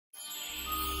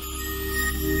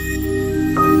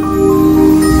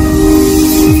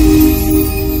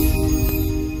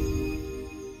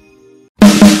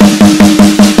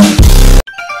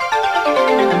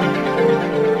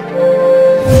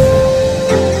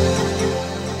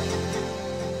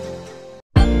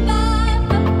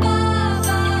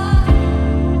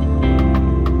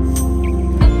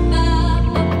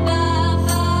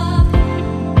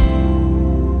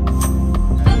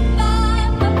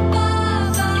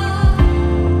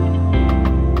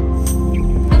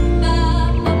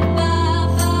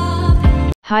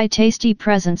HiTasty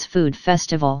Presents Food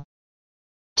Festival.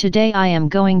 Today I am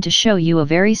going to show you a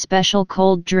very special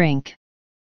cold drink.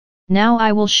 Now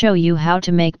I will show you how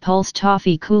to make pulse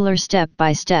toffee cooler step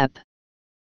by step.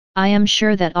 I am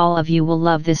sure that all of you will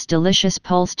love this delicious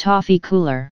pulse toffee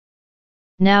cooler.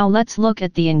 Now let's look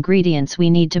at the ingredients we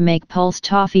need to make pulse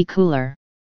toffee cooler.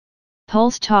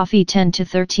 Pulse toffee 10 to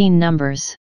 13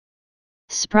 numbers.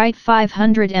 Sprite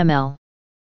 500 ml.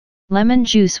 Lemon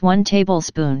juice 1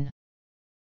 tablespoon.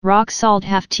 Rock salt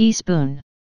 ½ teaspoon.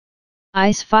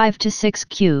 Ice 5 to 6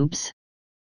 cubes.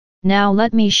 Now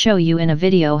let me show you in a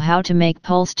video how to make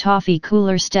pulse toffee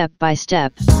cooler step by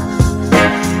step.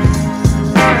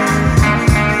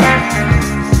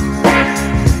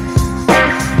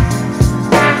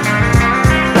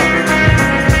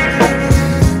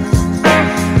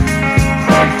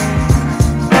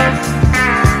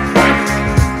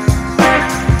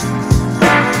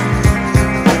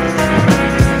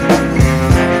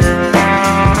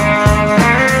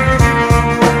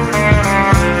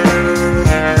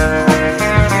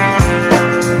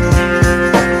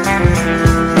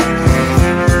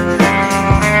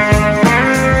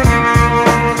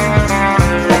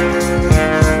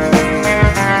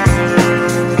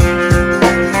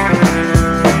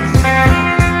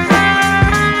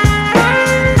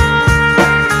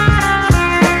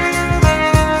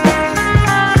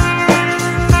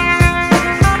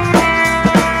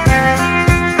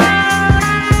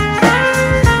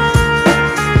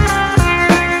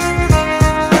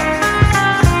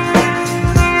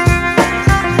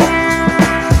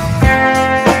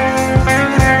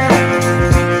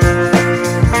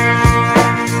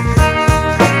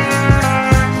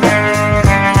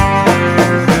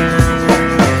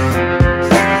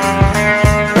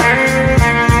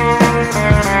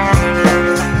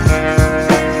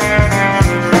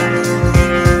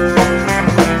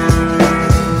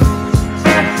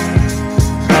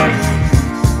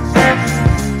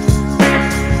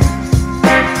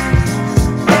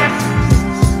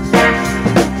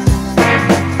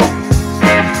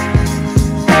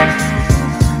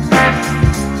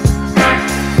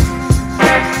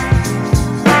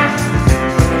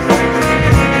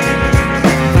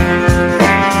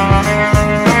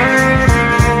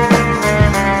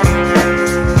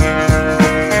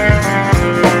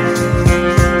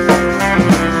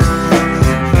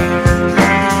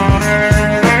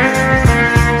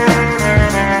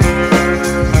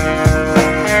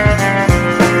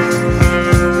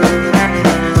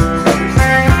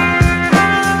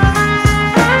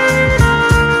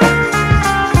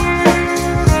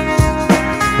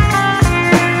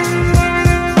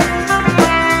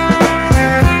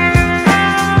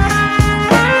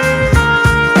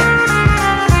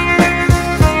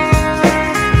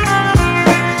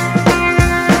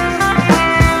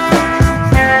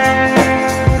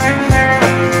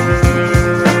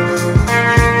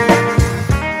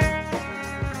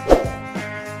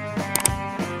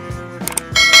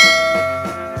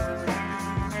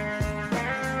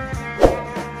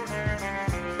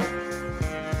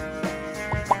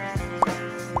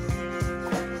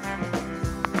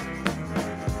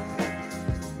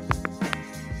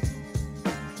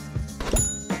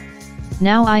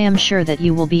 Now I am sure that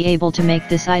you will be able to make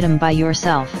this item by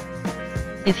yourself.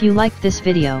 If you liked this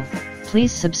video,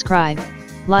 please subscribe,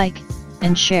 like,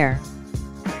 and share.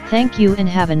 Thank you and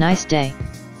have a nice day.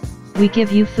 We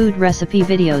give you food recipe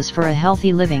videos for a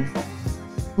healthy living.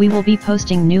 We will be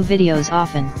posting new videos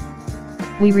often.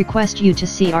 We request you to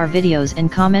see our videos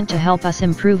and comment to help us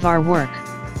improve our work.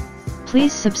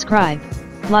 Please subscribe,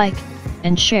 like,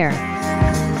 and share.